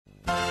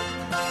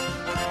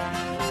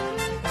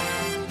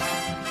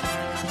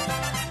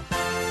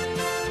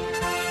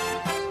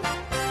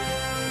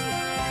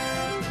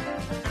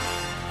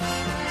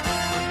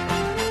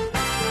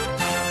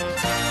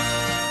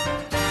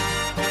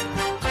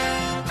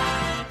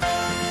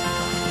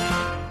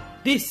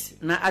This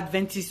na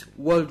Adventist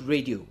World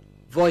Radio,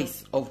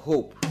 Voice of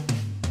Hope.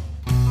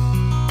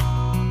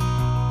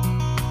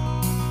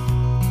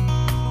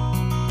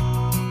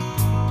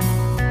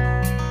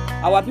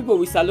 Our people,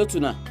 we salute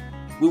una.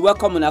 We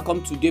welcome una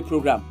come today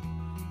program.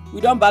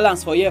 We don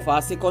balance for here for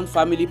our second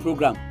family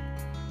program.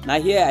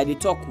 Now here I dey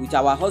talk with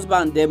our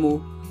husband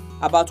demo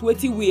about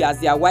wetin we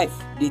as their wife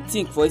dey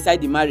think for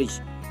inside the marriage,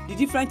 the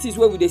different things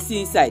wey we dey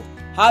see inside,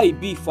 how e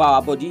be for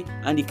our body,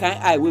 and the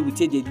kind eye wey we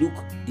take dey look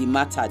the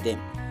matter dem.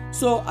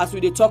 So as we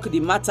dey talk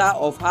the matter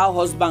of how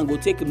husband go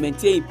take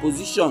maintain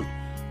position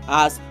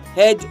as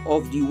head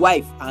of the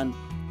wife and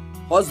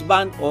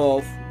husband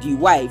of the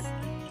wife,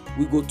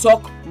 we go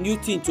talk new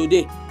thing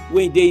today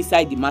wey dey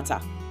inside the matter.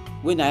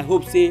 When I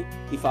hope say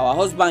if our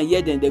husband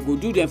hear them, they go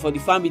do them for the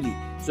family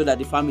so that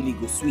the family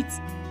go sweet.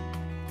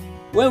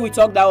 When we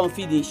talk that one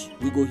finish,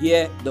 we go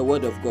hear the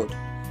word of God.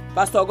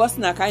 Pastor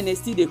Augustine Akaine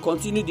still dey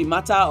continue the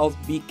matter of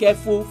be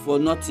careful for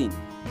nothing.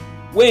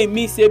 Wey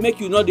me say make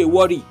you no dey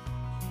worry.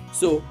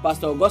 So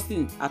Pastor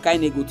Augustine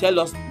Akaine go tell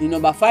us the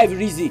number 5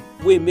 reason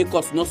wey make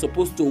us not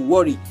supposed to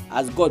worry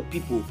as God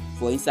people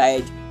for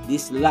inside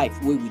this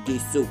life wey we dey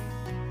so.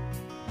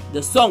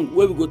 The song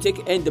wey we go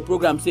take end the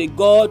program say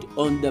God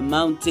on the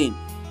mountain.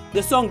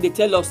 The song dey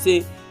tell us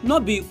say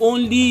not be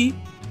only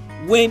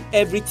when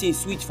everything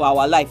sweet for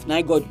our life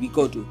na God be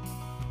God o.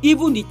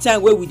 Even the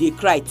time wey we dey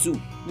cry too,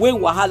 when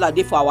wahala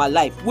dey for our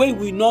life, when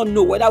we no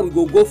know whether we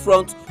go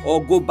front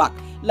or go back,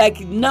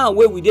 like now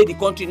wey we dey the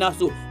country now,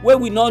 so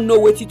when we no know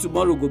wetin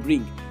tomorrow go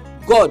bring,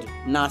 God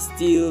na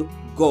still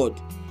God.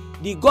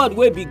 The God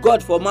wey be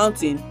God for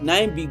mountain na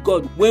him be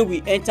God when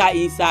we enter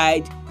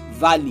inside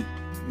valley.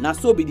 Na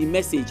so be the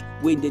message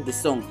wey dey the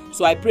song.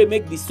 So I pray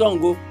make the song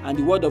go and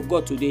the word of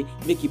God today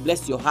make it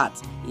bless your heart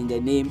in the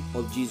name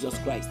of Jesus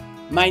Christ.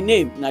 My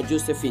name na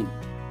Josephine.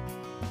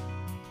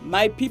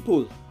 My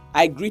people,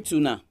 I greet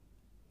una.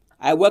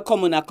 I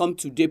welcome una come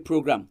today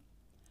program.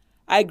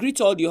 I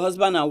greet all the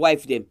husband and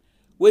wife them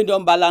wey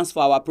don balance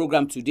for our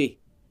program today.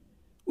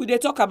 We dey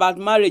talk about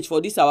marriage for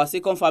this our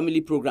second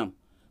family program.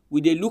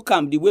 We dey look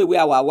am the way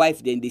our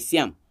wife dem dey see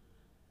am.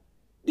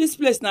 This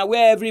place na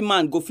where every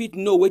man go fit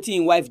know wetin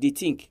him wife dey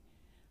think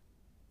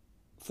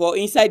for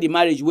inside the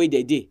marriage wey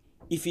dey dey.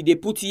 If he dey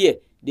put ear,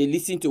 dey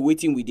listen to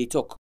wetin we dey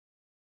talk.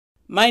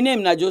 My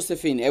name na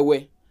Josephine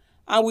Ewe,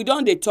 and we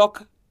don dey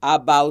talk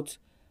about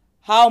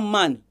how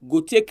man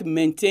go take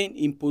maintain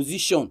in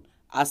position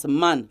as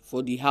man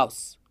for the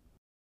house.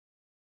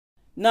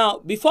 Now,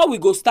 before we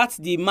go start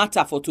the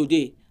matter for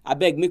today,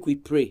 abeg make we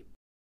pray.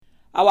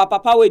 Our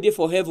Papa wey dey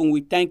for heaven,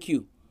 we thank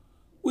you.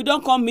 We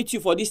don come meet you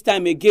for this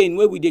time again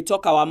wey we dey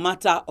talk our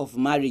matter of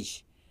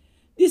marriage.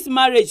 This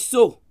marriage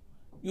so,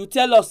 you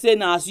tell us say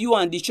na as you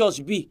and the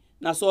church be,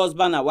 na so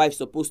husband and wife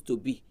supposed to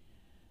be.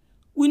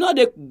 We no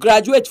dey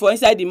graduate for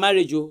inside the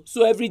marriage o,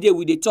 so every day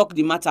we dey talk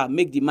the matter,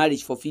 make the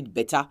marriage for fit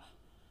better.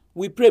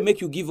 We pray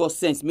make you give us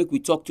sense, make we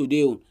talk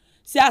today o.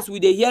 Say as we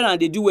dey hear and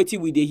dey do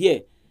wetin we dey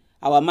hear,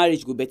 our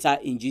marriage go better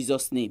in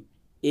Jesus' name.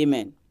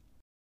 Amen.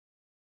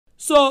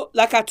 So,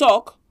 like I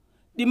talk,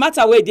 the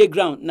matter wey dey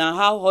ground na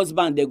how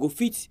husband dey go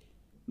fit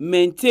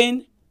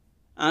maintain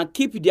and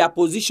keep their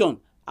position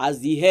as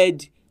the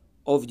head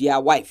of their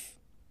wife.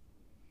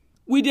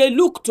 We dey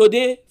look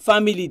today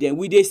family dem,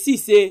 we dey see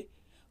say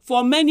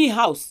for many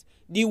house,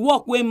 the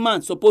work wey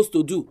man supposed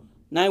to do,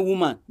 na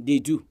woman dey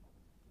do.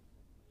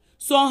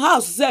 Some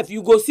house sef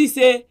you go see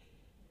say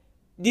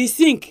the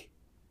sink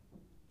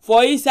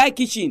for inside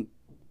kitchen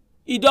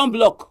e don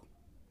block.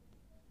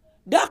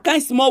 That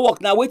kind small work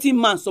na wetin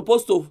man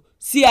supposed to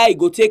see how e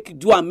go take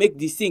do and make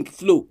the sink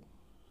flow.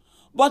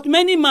 But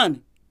many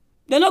man,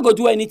 they no go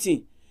do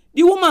anything.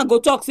 The woman go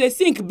talk say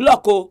sink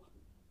block o,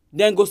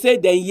 then go say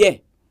then yeah.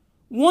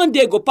 One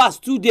day go pass,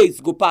 2 days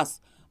go pass,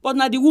 but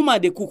na the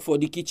woman dey cook for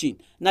the kitchen.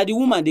 Na the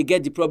woman dey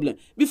get the problem.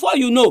 Before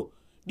you know,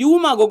 the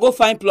woman go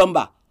find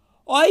plumber.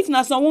 Or if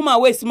na some woman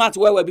wey smart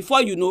well,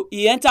 before you know,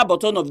 he enter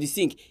button of the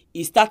sink,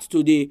 he start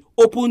to dey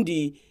open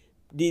the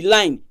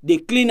line, dey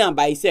clean am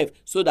by himself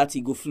so that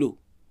e go flow.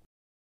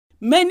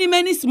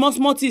 Many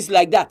small things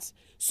like that.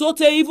 So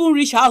they even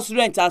reach house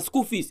rent and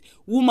school fees,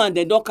 woman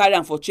dem don carry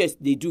am for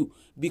chest dey do,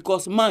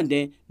 because man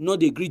dem no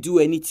dey gree do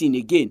anything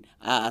again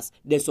as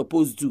they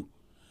suppose do.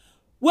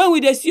 When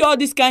we dey see all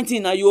this kind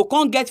thing, now you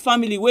can't get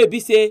family wey be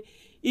say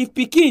if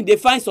pikin dey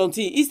find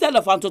something, instead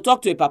of am to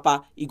talk to a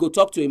papa, he go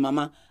talk to a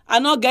mama.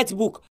 And not get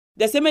book.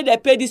 They say make they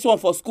pay this one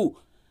for school.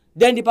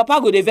 Then the papa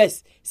go dey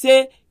vex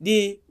say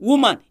the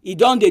woman he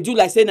don dey do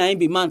like say na him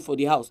be man for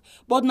the house.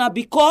 But now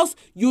because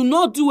you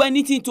not do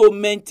anything to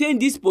maintain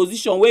this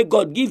position where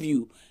God give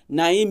you,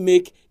 na him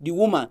make the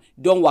woman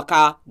don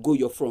waka go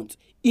your front.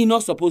 E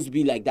not supposed to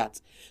be like that.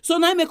 So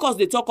now make us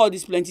dey talk all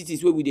these plenty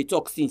things where we dey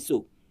talk since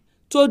so.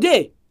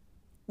 Today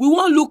we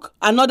wan look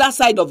another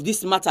side of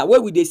this matter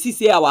where we dey see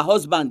say our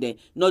husband dem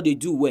no dey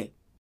do well.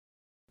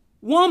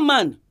 One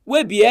man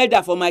wey be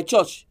elder for my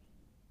church,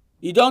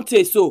 he don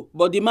tey so,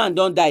 but the man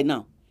don die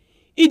now.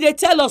 He dey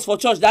tell us for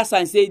church that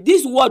time say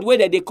this word wey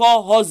dem dey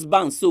call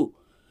husband so,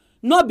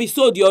 no be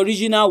so the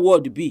original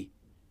word be.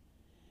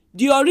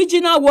 The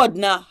original word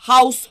na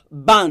house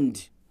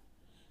band.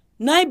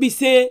 Na be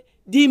say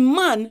the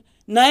man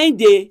na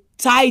dey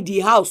tie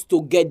the house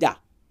together.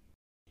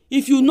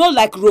 If you know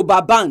like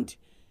rubber band,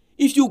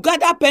 if you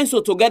gather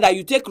pencil together,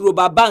 you take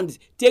rubber band,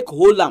 take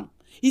hold am.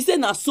 He say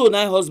na so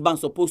na husband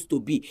supposed to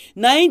be.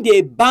 Na him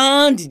dey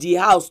band the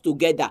house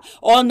together,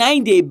 or na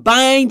him dey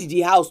bind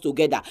the house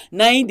together.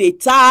 Na him dey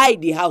tie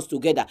the house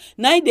together.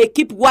 Na him dey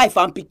keep wife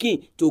and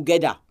pikin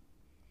together.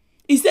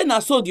 He say na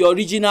so the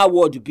original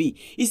word be.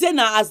 He say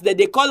na as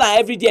they call am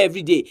every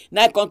day,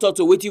 na come talk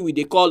to wetin we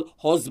dey call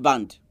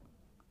husband.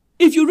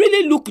 If you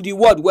really look the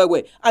word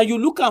well, and you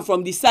look am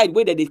from the side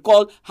where they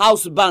call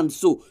house band,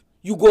 so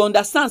you go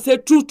understand say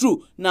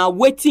true na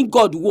wetin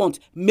God want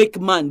make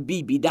man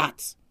be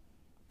that.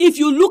 If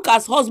you look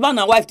as husband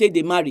and wife take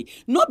dey marry,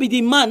 no be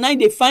the man na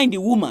dey find the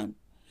woman.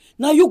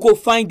 Now you go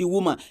find the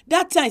woman.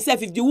 That time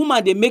sef, if the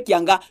woman dey make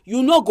yanga,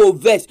 you no go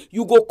vex,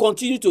 you go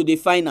continue to dey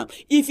find am.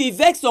 If he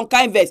vex some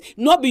kind vex,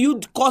 no be you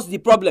cause the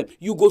problem,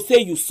 you go say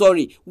you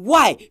sorry.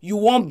 Why? You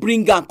wan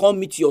bring am come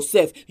meet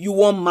yourself, you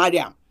wan marry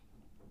am.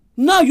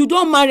 Now you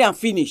don marry am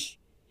finish.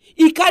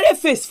 He carry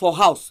face for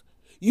house.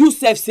 You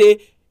sef say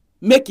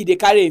make he dey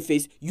carry him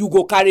face, you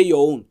go carry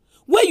your own.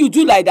 When you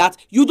do like that,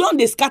 you don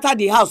dey scatter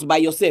the house by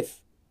yourself.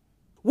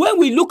 When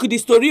we look at the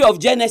story of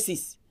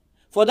Genesis,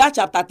 for that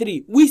chapter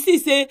 3, we see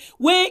say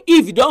when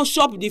Eve don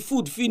chop the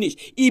food finish,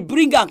 he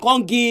bring am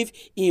come give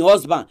him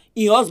husband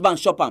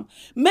chop am.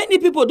 Many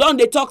people don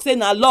dey talk say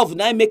na love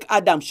na make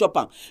Adam chop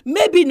am.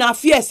 Maybe na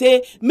fear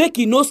say make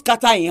he no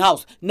scatter him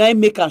house na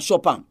make am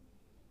chop am.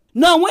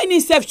 Now when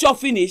he sef chop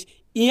finish,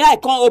 him eye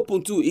come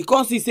open too. He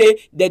come see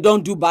say they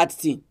don do bad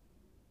thing.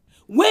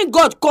 When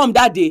God come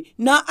that day,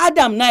 na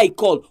Adam na he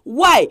call.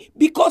 Why?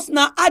 Because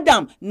na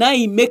Adam na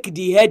he make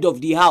the head of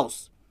the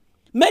house.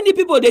 Many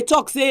people they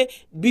talk say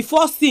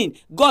before sin,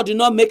 God did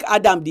not make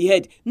Adam the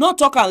head. Not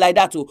talking like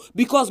that too.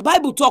 Because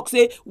Bible talk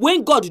say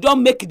when God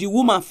don't make the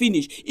woman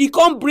finish, he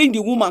can't bring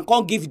the woman,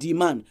 can't give the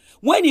man.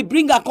 When he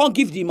bring her, can't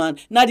give the man.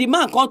 Now the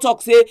man can't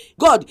talk say,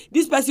 God,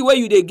 this person where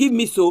you they give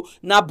me so,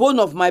 na bone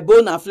of my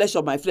bone and flesh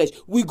of my flesh.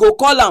 We go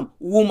call him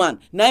woman.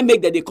 Now I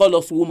make that they call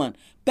us woman.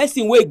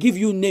 Person where give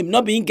you name,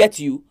 not being get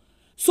you.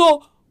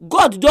 So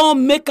God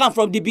don't make am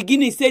from the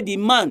beginning say the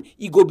man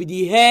he go be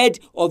the head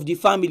of the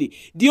family.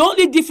 The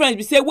only difference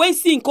be say when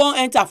sin come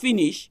enter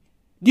finish,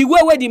 the way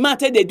where the man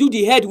take they do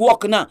the head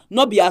work now,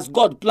 not be as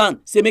God plan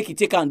say make he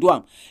take and do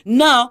am.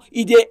 Now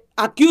he dey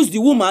accuse the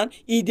woman,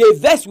 he dey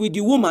vex with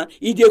the woman,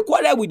 he dey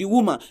quarrel with the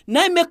woman.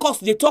 Now make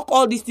us they talk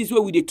all these things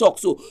where we dey talk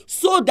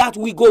so that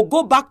we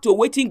go back to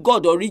waiting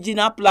God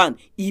original plan.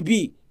 He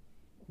be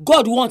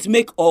God wants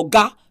make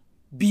oga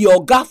be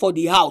oga for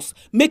the house,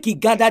 make he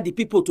gather the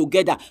people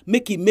together,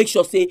 make he make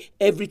sure say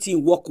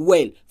everything work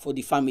well for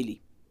the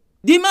family.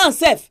 The man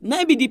sef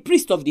na be the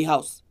priest of the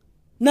house.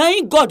 Na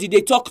him God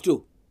they talk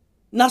to.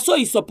 Na so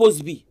he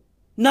supposed be.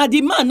 Na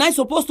the man na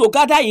supposed to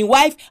gather him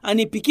wife and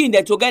him pikin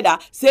them together,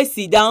 say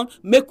sit down,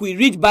 make we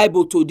read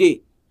Bible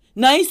today.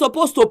 Na he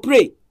supposed to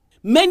pray.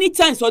 Many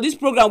times for this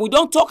program we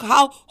don't talk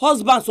how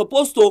husband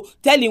supposed to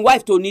tell him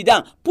wife to kneel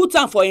down, put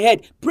am for him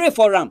head, pray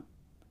for am.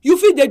 You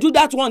feel they do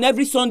that one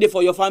every Sunday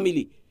for your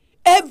family.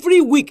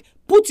 Every week,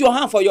 put your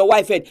hand for your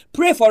wife head.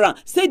 Pray for her.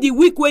 Say the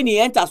week when he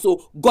enters,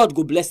 so God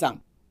go bless him.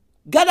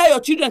 Gather your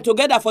children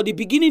together for the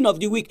beginning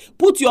of the week.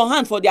 Put your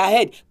hand for their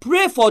head.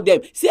 Pray for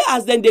them. Say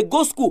as then they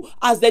go school,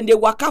 as then they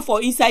waka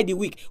for inside the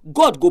week,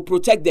 God go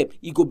protect them.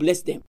 He go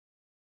bless them.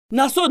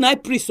 Now so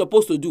night priest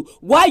supposed to do.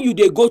 Why you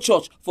they go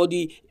church for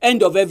the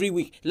end of every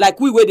week? Like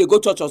we where they go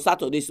church on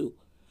Saturday. So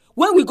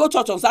when we go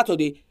church on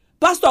Saturday,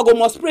 pastor go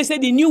must pray say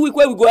the new week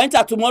where we go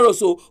enter tomorrow,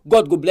 so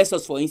God go bless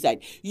us for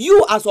inside.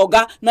 You as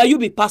oga, now you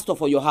be pastor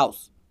for your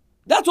house.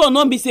 That one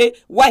not be say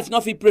wife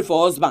not fit pray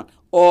for husband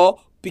or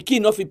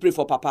pikin not fit pray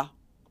for papa.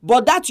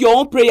 But that your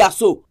own prayer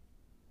so.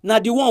 Now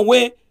the one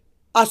where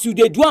as you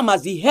dey do am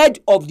as the head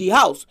of the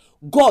house,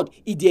 God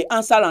he dey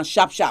answer and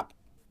sharp.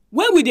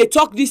 When we dey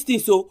talk these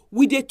things, so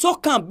we dey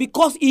talk am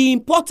because e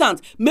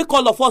important make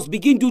all of us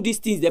begin do these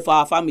things there for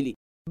our family.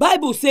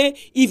 Bible say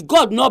if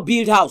God not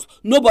build house,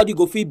 nobody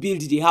go fit build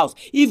the house.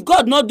 If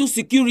God not do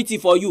security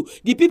for you,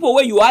 the people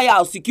where you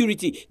hire as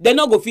security, they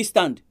not go fit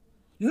stand.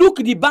 Look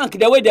the bank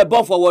the way they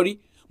born for worry.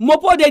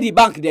 Mopo dey the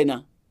bank there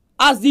now.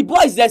 As the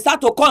boys they start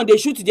to come, they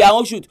shoot their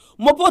own shoot.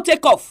 Mopo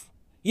take off.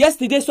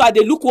 Yesterday so I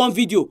dey look one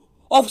video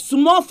of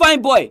small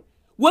fine boy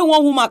when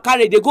one woman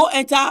carry, they go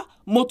enter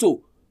motor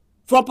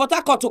from Port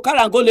Harcourt to carry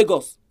and go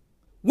Lagos.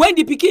 When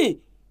the pikin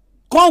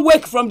come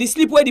wake from the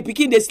sleep where the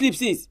pikin they sleep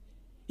since,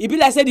 e be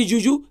like say the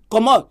juju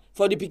come out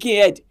for the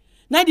pikin head.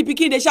 Now the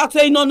pikin they shout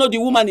say he don't know the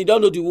woman, he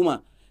don't know the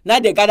woman. Now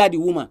they gather the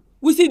woman.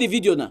 We see the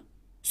video now.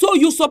 So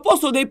you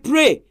supposed to they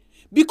pray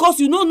because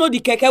you don't know the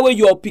keke where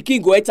your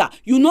pikin go enter.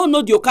 You don't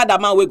know the Okada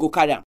man where go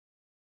carry am.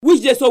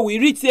 Which day so we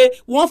read say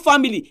one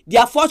family,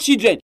 there are 4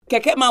 children.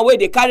 Keke man where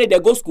they carry they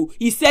go school.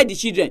 He said the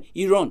children,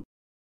 he run.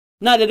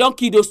 Now they don't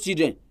kill those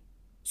children.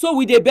 So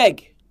we they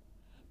beg,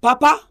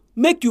 Papa,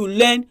 make you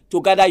learn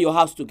to gather your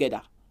house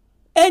together.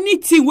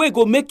 Anything wey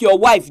go make your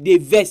wife dey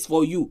vex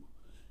for you,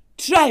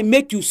 try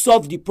make you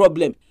solve the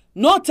problem.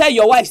 No tell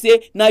your wife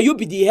say na you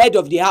be the head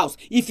of the house.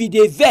 If e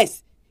dey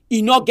vex,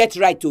 e no get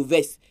right to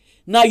vex.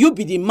 Na you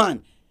be the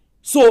man,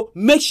 so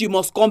make she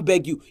must come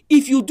beg you.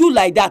 If you do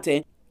like that,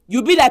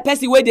 you be like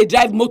person wey dey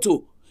drive motor.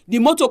 The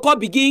motor come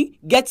begin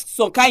get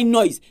some kind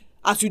noise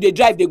as you dey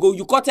drive dey go.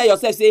 You come tell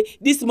yourself say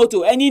this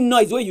motor, any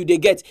noise wey you dey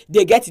get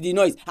the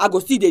noise, I go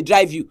still dey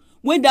drive you.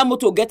 When that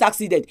motor get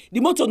accident, the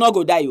motor no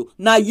go die o,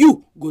 na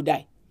you go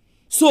die.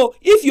 So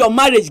if your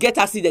marriage get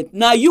accident,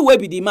 na you wey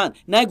be the man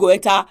na go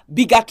enter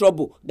bigger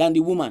trouble than the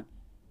woman.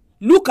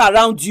 Look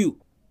around you.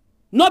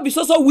 No be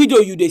so widow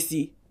you dey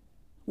see.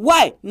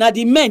 Why? Na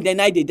the men dem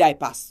na dey die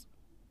pass.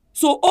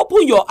 So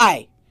open your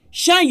eye,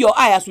 shine your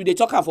eye as we dey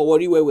talk am for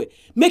Warri well.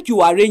 Make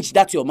you arrange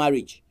that your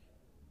marriage.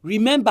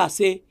 Remember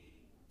say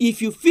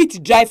if you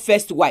fit drive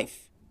first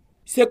wife,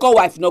 second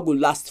wife no go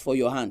last for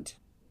your hand.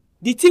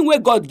 The thing wey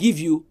God give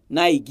you,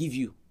 na He give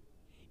you.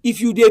 If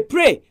you dey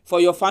pray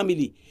for your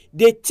family,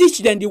 dey teach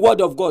them the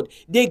word of God,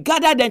 dey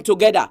gather them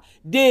together,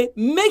 dey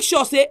make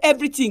sure say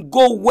everything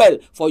go well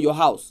for your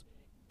house,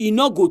 e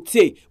no go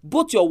tey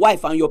both your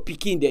wife and your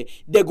pikin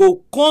they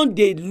go come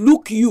dey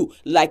look you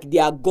like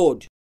their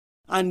God,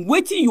 and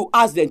wetin you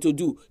ask them to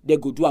do, they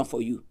go do am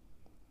for you.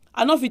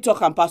 I no fit talk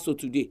am pass so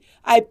today.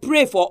 I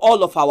pray for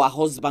all of our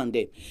husband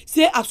dem.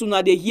 Say as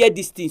una dey hear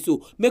this thing,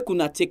 so make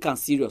una take am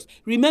serious.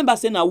 Remember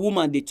say na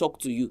woman dey talk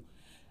to you.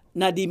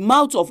 Na the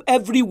mouth of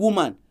every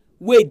woman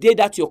wey dey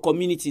that your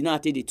community now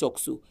take dey talk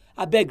so.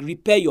 Abeg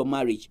repair your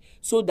marriage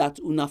so that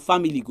una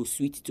family go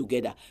sweet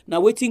together. Na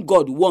wetin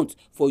God want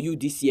for you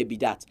this year be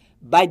that.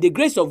 By the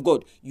grace of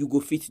God, you go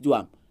fit do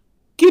am.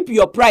 Keep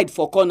your pride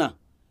for corner.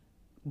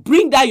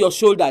 Bring that your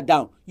shoulder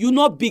down. You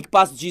no big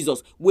pass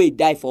Jesus wey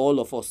die for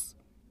all of us.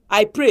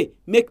 I pray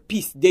make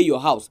peace dey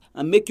your house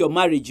and make your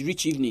marriage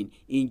reach evening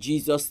in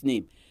Jesus'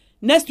 name.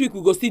 Next week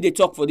we go still dey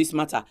talk for this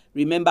matter.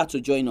 Remember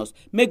to join us.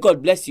 May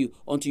God bless you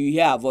until you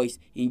hear our voice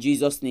in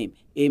Jesus' name.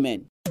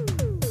 Amen.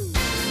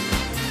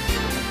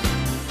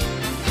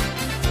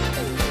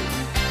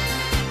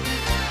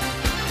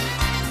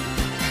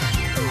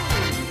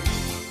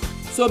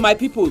 So my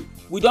people,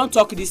 we don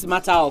talk this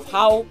matter of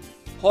how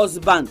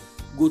husband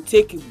go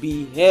take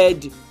be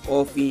head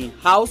of him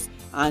house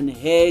and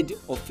head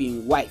of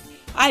him wife.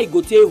 How he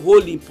go take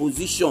hold in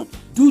position,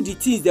 do the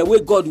things the way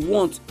God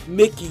want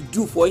make he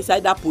do for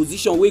inside that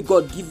position wey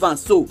God give am.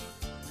 So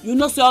you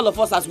know say all of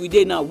us as we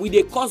dey now, we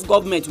dey curse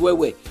government well.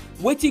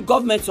 Wetin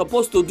government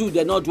suppose to do,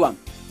 they not do am.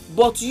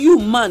 But you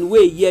man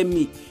wey hear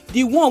me,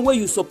 the one wey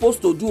you suppose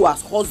to do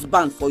as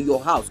husband for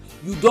your house,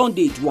 you don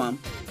dey do am.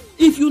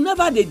 If you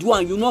never dey do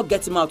am, you no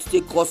get mouth to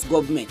take curse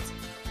government.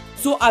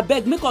 So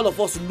abeg make all of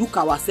us look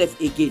ourselves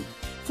again.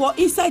 For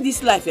inside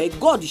this life,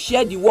 God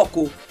share the work.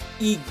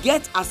 He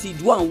get as he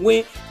do am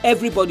when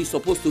everybody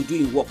supposed to do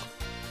him work.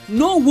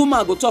 No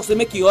woman go talk say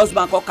make your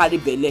husband come carry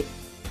belle,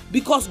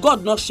 because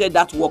God not share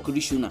that work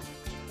reach una.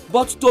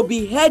 But to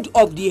be head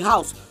of the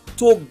house,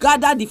 to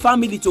gather the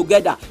family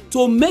together,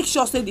 to make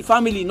sure say the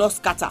family not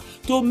scatter,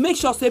 to make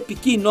sure say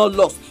pikin not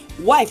lost,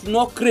 wife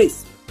not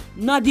craze,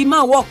 na the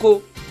man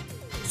work.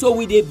 So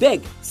we dey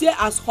beg say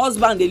as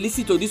husband dey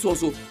listen to this one,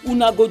 so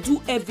una go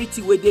do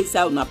everything wey dey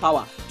inside una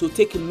power to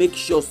take make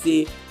sure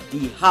say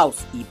the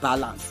house e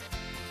balance.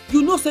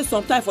 You know say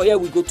sometimes for here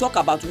we go talk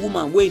about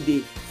woman wey dey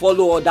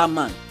follow other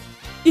man.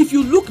 If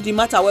you look the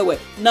matter well,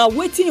 na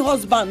wetin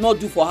husband not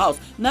do for house,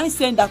 na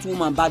send that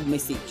woman bad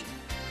message.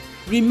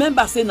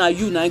 Remember say na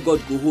you na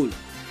God go hold.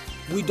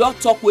 We don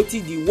talk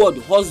wetin the word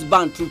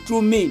husband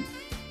true mean.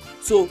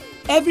 So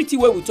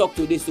everything wey we talk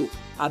today, so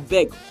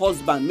abeg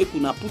husband make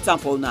una put am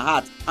for una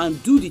heart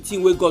and do the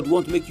thing wey God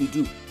want make you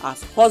do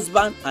as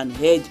husband and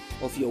head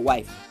of your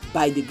wife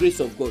by the grace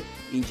of God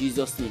in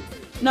Jesus' name.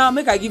 Now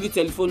make I give you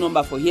telephone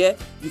number for here.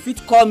 You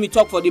fit call me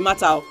talk for the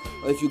matter, or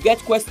if you get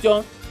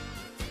question,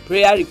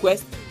 prayer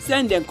request,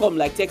 send them come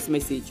like text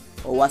message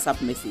or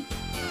WhatsApp message.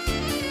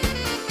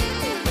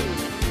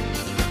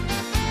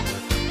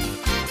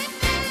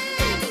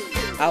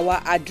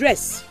 Our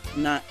address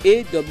na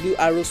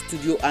AWR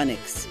Studio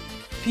Annex,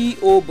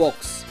 P.O.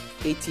 Box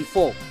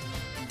 84,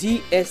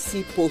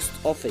 DSC Post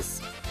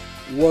Office,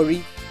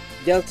 Warri,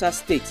 Delta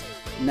State,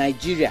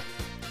 Nigeria.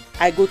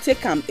 I go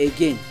take am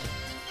again.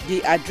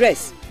 The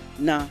address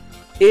na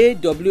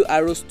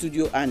AWR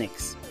Studio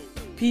Annex,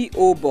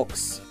 P.O.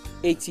 Box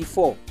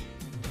 84,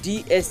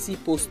 DSC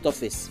Post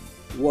Office,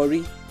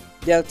 Warri,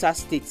 Delta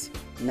State,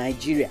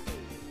 Nigeria.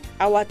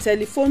 Our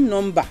telephone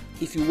number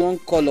if you wan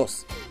call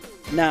us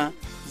na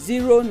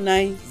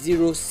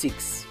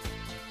 0906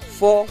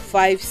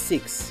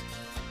 456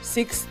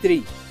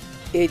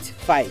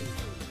 6385.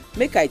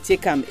 Make I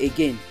take am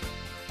again.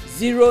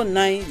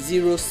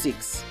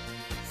 0906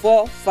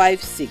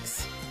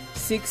 456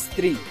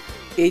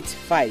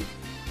 6385.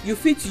 You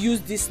fit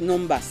use this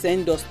number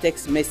send us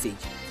text message,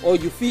 or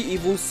you fit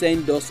even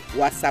send us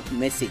WhatsApp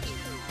message.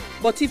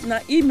 But if na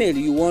email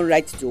you wan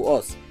write to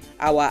us,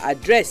 our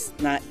address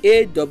na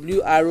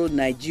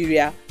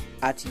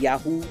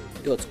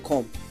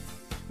awrnigeria@yahoo.com.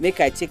 Make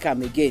I take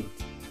am again.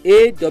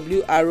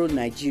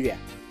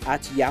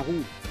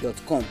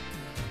 awrnigeria@yahoo.com.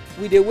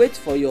 We dey wait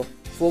for your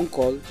phone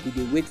call, we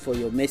dey wait for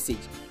your message.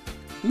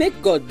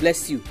 Make God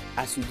bless you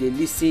as you dey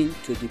listen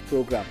to the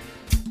program.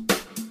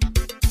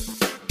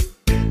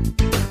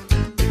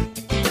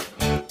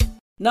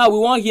 Now we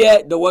wan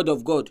hear the word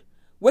of God.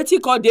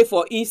 Wetin come dey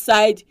for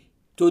inside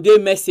today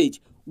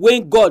message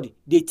when God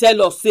dey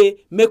tell us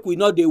say make we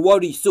no dey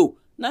worry so.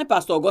 Na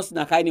Pastor Augustine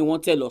Akaine wan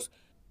tell us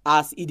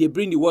as he dey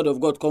bring the word of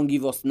God come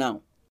give us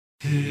now.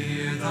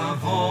 Hear the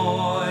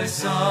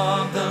voice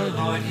of the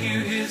Lord,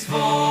 hear his voice.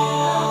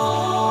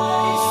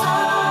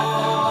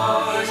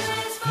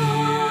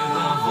 Hear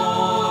the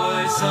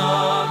voice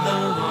of the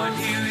Lord,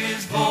 hear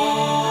his voice.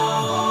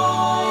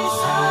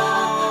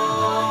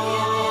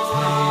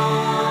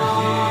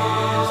 Hear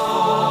his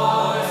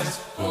voice.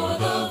 For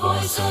the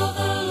voice of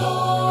the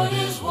Lord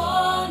is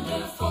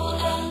wonderful,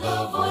 and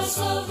the voice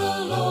of the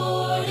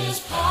Lord is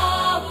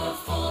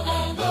powerful,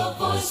 and the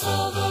voice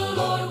of the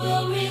Lord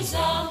will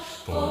resound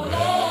forevermore.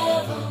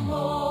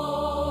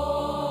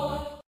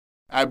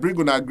 I bring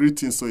una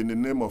greetings so in the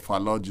name of our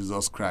Lord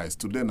Jesus Christ.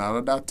 Today na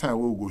another time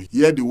we will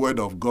hear the word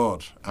of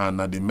God and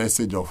the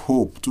message of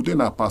hope. Today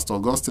na Pastor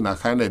Augustine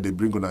Akaine dey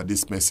bring una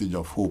this message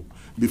of hope.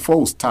 Before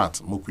we start,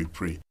 make we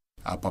pray.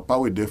 Our Papa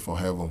we there for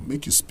heaven,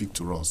 make you speak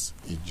to us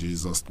in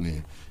Jesus'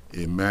 name.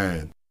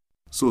 Amen.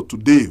 So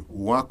today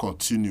we want to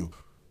continue.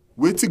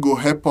 Wetin go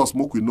help us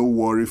make we no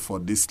worry for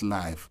this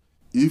life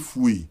if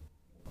we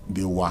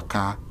dey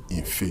waka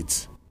in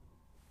faith.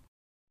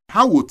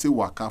 How we take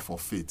waka for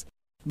faith?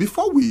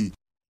 Before we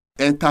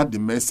enter the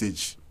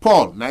message,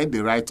 Paul now they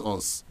write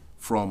us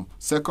from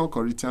 2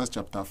 Corinthians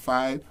chapter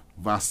 5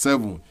 verse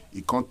 7.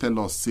 He can tell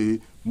us say,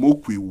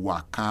 make we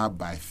waka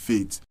by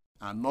faith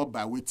and not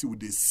by wetin we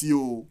dey see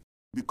o.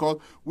 Because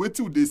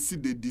wetin we dey see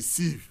dey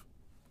deceive.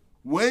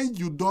 When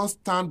you don't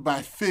stand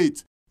by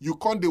faith, you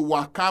can't dey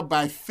waka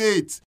by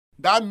faith.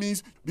 That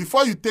means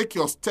before you take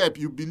your step,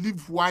 you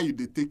believe why you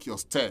dey take your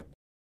step.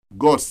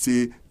 God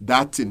say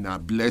that in a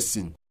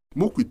blessing.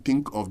 Make we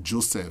think of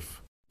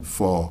Joseph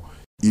for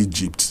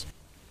Egypt.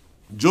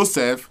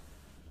 Joseph,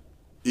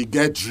 he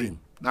get dream.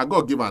 Now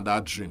God give him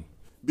that dream.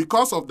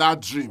 Because of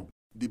that dream,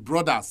 the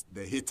brothers,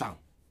 they hate him.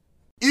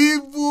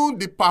 Even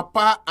the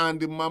papa and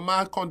the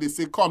mama come, they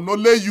say, come, no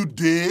lay you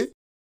there.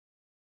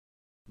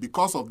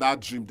 Because of that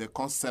dream, they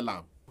can't sell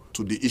him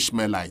to the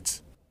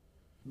Ishmaelites.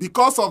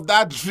 Because of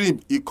that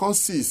dream, he can't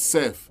see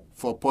himself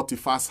for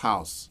Potiphar's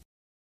house.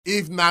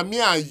 If na me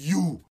and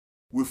you,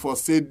 we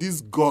forsay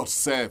this God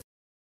self,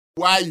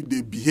 why you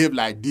dey behave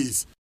like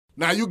this?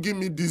 Now you give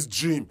me this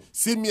dream.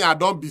 See me, I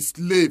don't be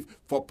slave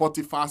for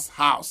Potiphar's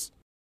house.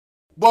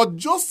 But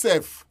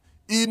Joseph,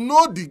 he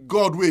know the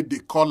God where they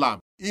call him.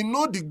 He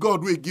know the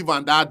God where give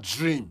him that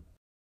dream.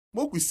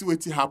 Make we see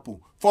what happen.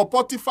 For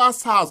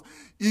Potiphar's house,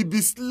 he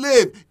be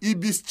slave, he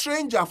be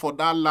stranger for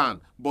that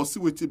land. But see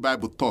what the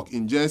Bible talk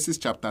in Genesis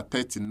chapter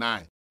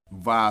 39,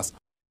 verse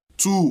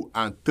 2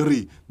 and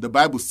 3. The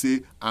Bible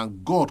say,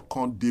 and God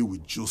can't deal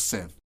with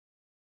Joseph.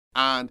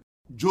 And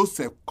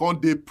Joseph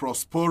can't be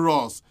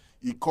prosperous.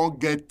 He can't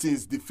get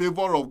things. The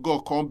favor of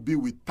God can't be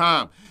with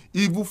him.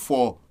 Even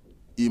for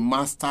a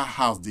master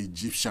house, the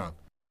Egyptian.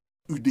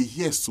 You dey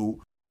hear so?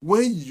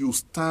 When you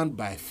stand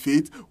by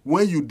faith,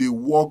 when you dey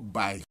walk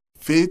by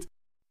faith,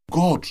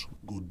 God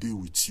go deal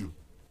with you.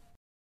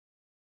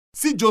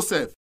 See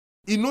Joseph,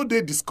 he no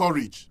dey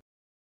discouraged.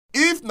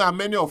 If na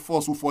many of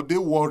us we for dey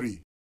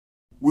worry,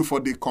 we for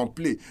dey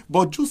complain.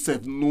 But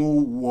Joseph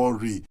no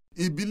worry.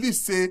 He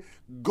believes say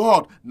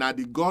God na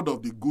the God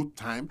of the good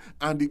time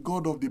and the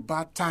God of the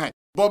bad time.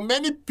 But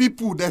many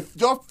people they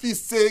just feel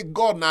say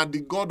God na the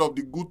God of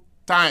the good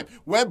time.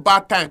 When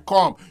bad time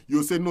come,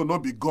 you say no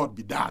be God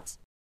be that.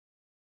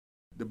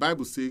 The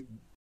Bible say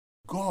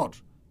God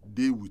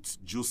dey with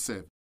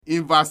Joseph.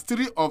 In verse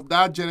 3 of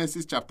that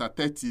Genesis chapter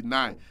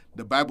 39,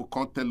 the Bible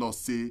can tell us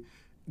say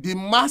the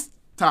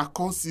master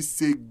can see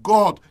say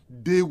God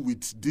dey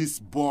with this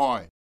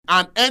boy.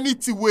 And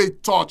anything we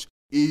touch,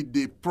 it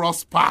dey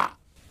prosper.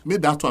 May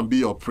that one be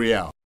your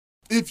prayer.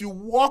 If you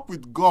walk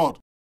with God,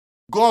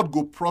 God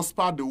go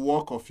prosper the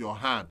work of your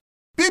hand.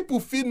 People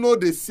feel no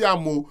they see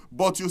am,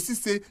 but you see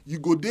say you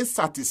go dey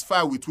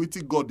satisfied with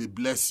wetin God dey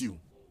bless you.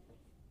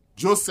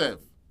 Joseph,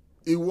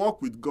 he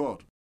walk with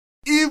God.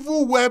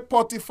 Even when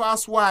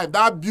Potiphar's wife,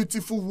 that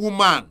beautiful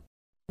woman,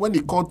 when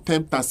he come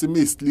tempt and say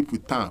me sleep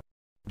with her,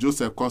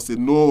 Joseph come say,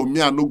 no,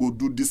 me I no go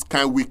do this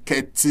kind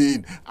wicked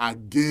thing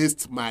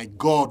against my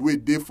God wey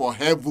dey for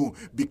heaven,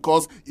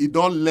 because he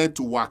don't learn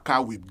to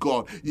waka with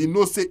God. He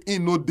know say he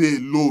no dey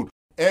alone.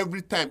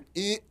 Every time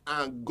he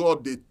and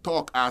God they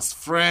talk as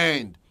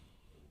friend.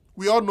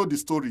 We all know the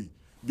story.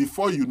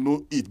 Before you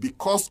know it,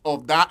 because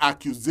of that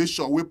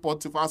accusation with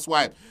Potiphar's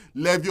wife,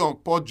 levy on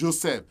poor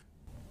Joseph,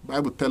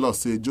 Bible tell us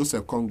say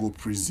Joseph can't go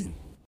prison.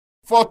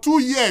 For 2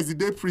 years he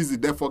dey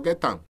prison, they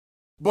forget him.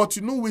 But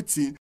you know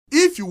wetin?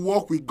 If you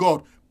walk with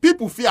God,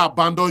 people fear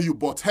abandon you,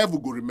 but heaven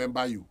go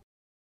remember you.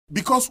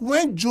 Because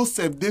when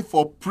Joseph dey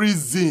for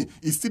prison,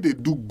 he still dey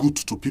do good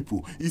to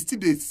people. He still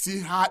dey see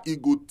how he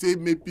go take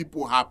make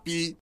people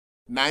happy.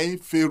 Na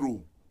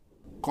Pharaoh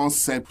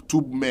concept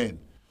 2 men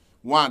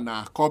one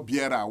na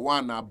cupbearer,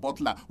 one na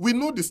butler. We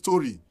know the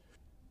story.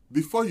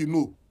 Before you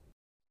know,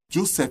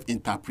 Joseph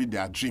interpret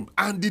their dream,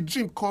 and the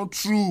dream come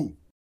true.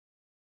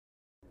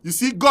 You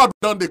see, God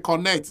don dey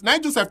connect. Now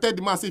Joseph tell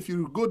the man, say, if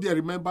you go there,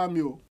 remember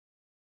me. Oh.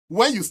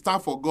 When you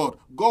stand for God,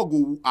 God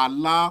will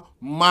allow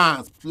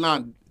man's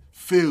plan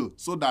fail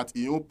so that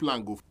his own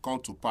plan go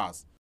come to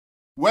pass.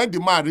 When the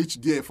man reach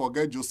there,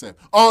 forget Joseph.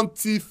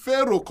 Until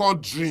Pharaoh come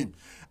dream.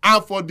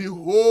 And for the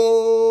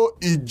whole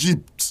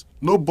Egypt,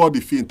 nobody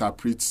fit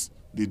interpret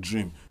the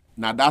dream.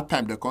 Now that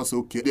time, they come say,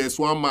 okay, there's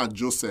one man,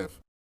 Joseph.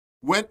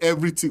 When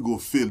everything go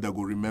fail, they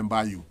go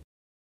remember you.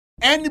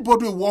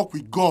 Anybody who walk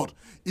with God,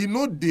 you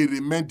know they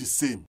remain the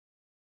same.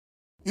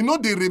 You know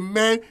they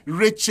remain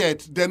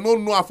wretched. They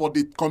don't know for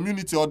the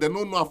community or they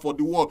don't know for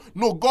the world.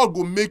 No, God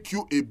will make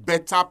you a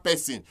better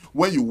person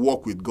when you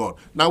walk with God.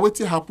 Now, what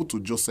happened to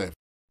Joseph?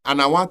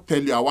 And I want to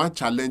tell you, I want to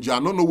challenge you. I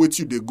don't know what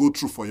you they go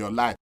through for your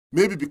life.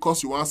 Maybe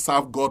because you want to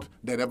serve God,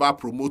 they never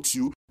promote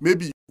you.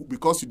 Maybe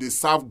because you they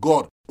serve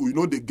God, you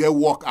know they get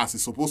work as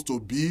it's supposed to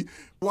be.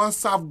 You want to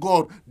serve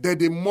God, then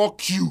they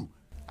mock you.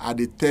 And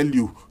they tell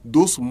you,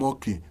 those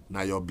mocking,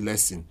 now your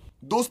blessing.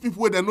 Those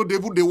people where they know they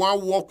want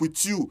to walk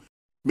with you.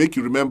 Make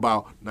you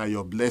remember, now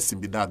your blessing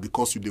be that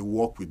because you they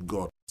walk with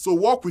God. So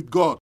walk with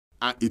God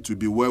and it will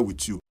be well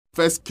with you.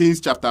 1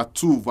 Kings chapter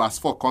 2 verse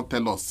 4 can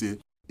tell us, say,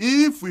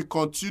 if we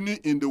continue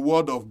in the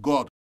word of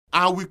God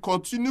and we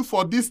continue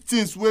for these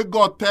things where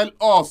God tell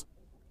us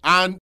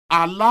and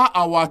allow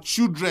our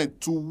children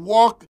to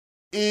walk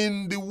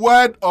in the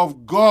word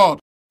of God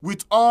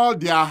with all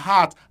their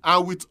heart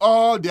and with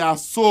all their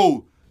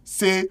soul,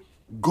 say,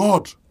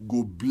 God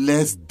go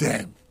bless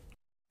them.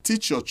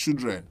 Teach your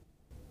children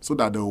so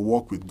that they will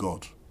walk with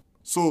God.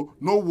 So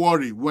no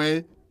worry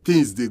when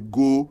things they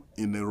go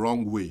in the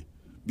wrong way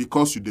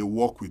because you they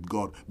walk with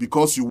God,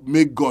 because you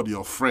make God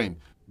your friend.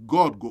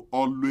 God will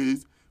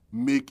always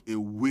make a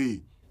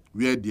way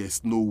where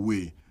there's no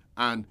way,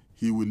 and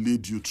he will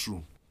lead you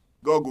through.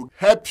 God will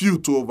help you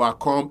to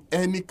overcome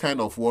any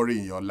kind of worry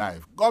in your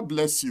life. God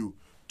bless you.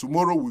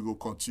 Tomorrow we will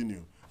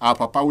continue. Our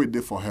Papa will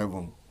there for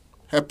heaven.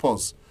 Help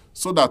us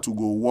so that we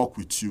will walk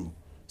with you,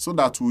 so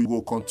that we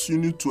will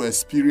continue to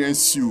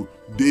experience you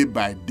day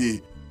by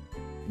day,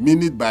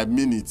 minute by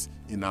minute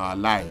in our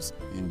lives.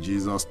 In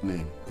Jesus'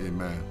 name,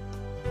 amen.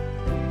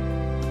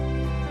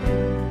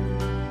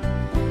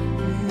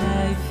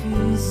 Life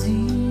is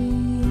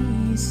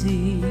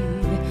easy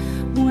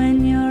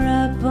when you're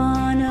up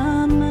on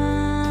a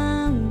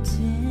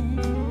mountain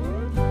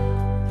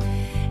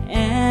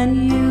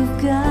and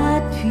you've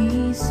got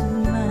peace of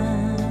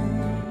mind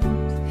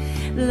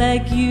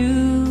like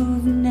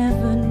you've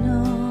never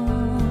known.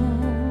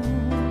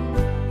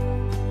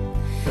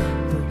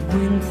 But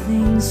when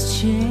things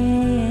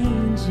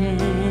change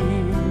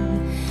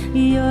and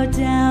you're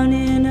down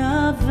in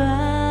a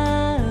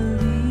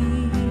valley,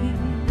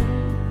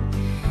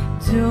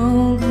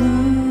 don't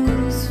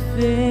lose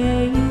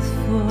faith,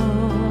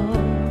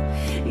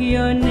 for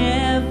you're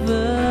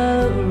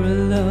never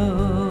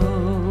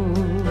alone.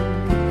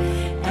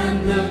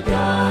 And the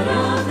God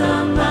of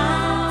the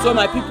mountain. So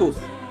my people,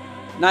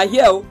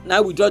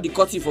 now we draw the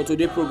curtain for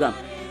today's program.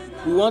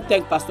 We want to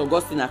thank Pastor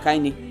Augustine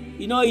Akaine.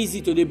 It's not easy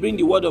to bring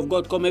the word of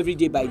God come every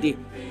day by day,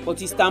 but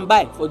he stand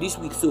by for this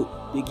week, so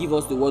they give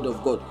us the word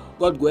of God.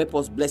 God go help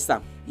us bless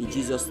them in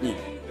Jesus' name.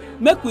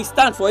 Make we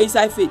stand for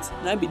inside faith.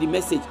 Now be the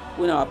message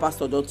when our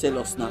pastor don't tell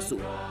us now. So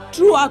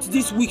throughout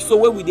this week, so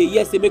when we dey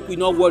hear say make we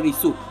not worry.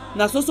 So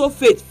now so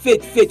faith we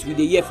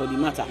dey hear for the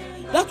matter.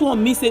 That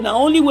one means say now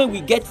only when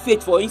we get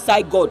faith for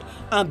inside God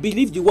and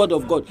believe the word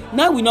of God,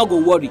 now we not go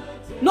worry.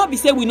 Not be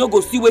say we not go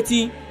see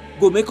wetin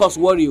go make us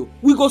worry.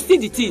 We go see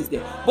the things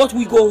there, but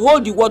we go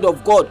hold the word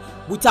of God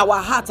with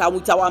our heart and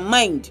with our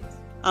mind.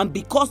 And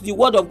because the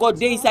word of God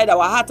dey inside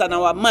our heart and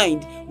our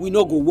mind, we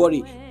no go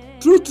worry.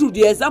 True,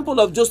 the example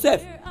of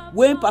Joseph,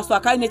 when Pastor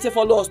Akaine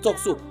follow us talk,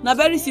 so na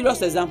very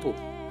serious example.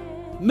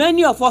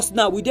 Many of us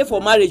now we dey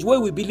for marriage where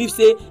we believe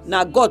say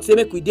na God say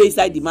make we dey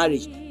inside the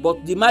marriage,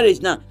 but the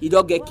marriage now e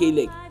don get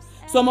K-leg.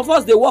 Some of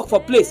us dey work for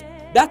place.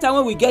 That time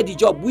when we get the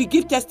job, we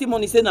give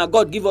testimony say na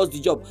God give us the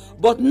job.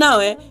 But now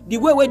the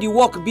way the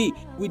work be,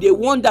 we dey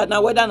wonder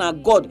now whether na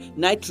God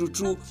na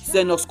true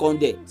send us come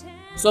there.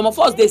 Some of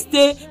us dey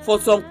stay for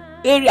some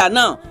area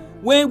now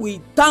when we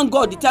thank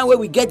God the time when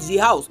we get the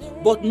house,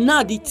 but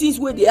now the things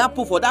wey dey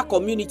happen for that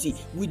community,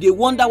 we dey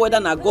wonder whether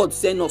na God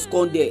send us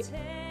come there.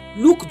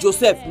 Look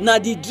Joseph, na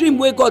the dream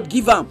wey God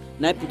give am,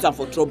 na put am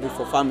for trouble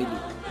for family.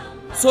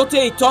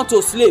 Sotey he turn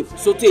to slave,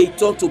 sotey he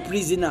turn to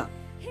prisoner.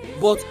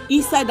 But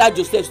inside that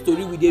Joseph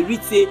story, we dey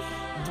read say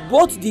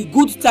both the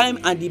good time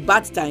and the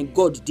bad time,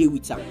 God dey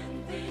with am.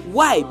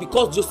 Why?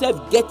 Because Joseph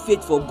get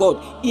faith for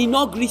God. He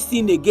no gree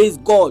sin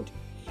against God.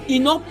 He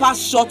no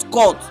pass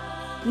shortcut.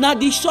 Na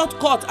the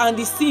shortcut and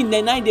the sin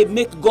na dey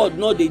make God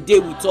no dey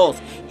with us.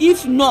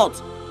 If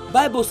not,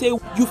 Bible say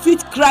you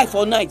fit cry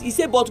for night. He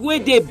say but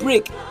when day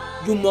break,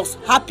 you must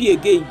happy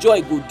again,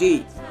 joy go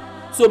dey.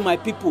 So my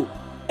people,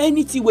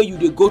 anything wey you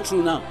dey go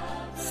through now,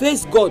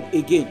 face God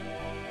again,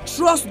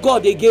 trust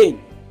God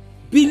again,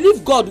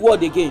 believe God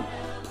word again,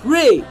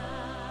 pray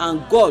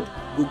and God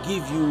go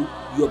give you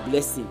your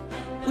blessing.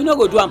 We no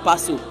go do am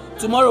pass o.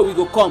 Tomorrow we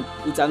go come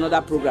with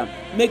another program.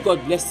 May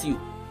God bless you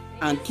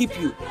and keep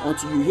you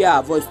until you hear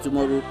our voice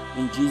tomorrow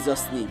in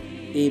Jesus' name.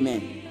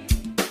 Amen.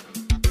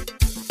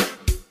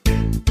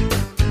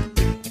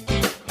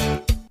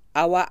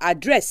 Our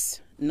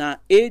address na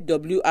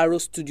AWR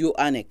Studio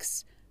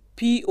Annex,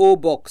 P.O.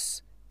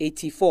 Box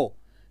 84,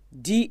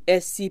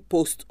 DSC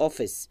Post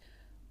Office,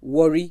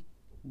 Warri,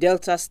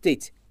 Delta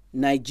State,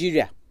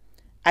 Nigeria.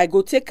 I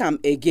go take am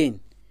again.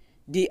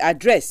 The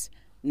address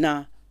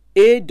na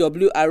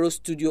AWR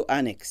Studio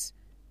Annex,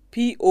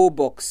 P.O.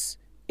 Box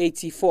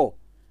 84,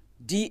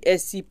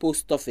 DSC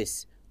Post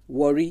Office,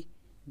 Warri,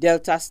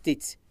 Delta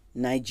State,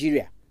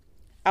 Nigeria.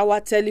 Our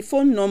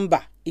telephone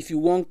number, if you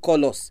wan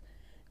call us,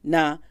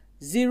 na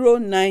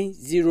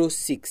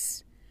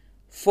 0906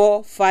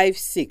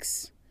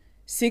 456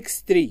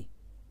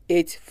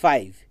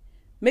 6385.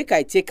 Make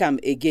I take am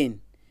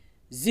again.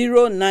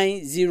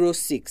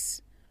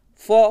 0906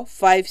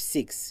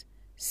 456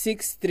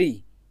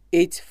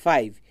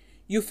 6385.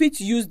 You fit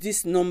use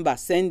this number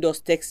send us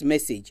text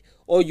message,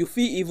 or you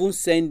fit even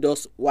send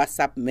us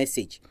WhatsApp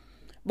message.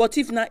 But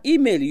if na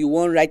email you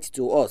wan write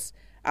to us,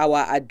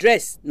 our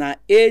address na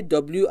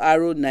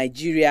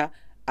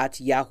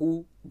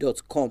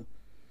awronigeria@yahoo.com.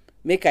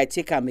 Make I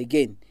take am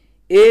again.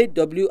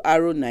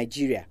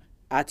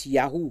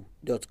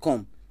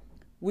 awronigeria@yahoo.com.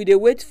 We dey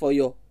wait for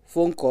your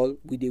phone call.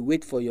 We dey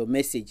wait for your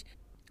message.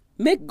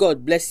 Make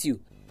God bless you.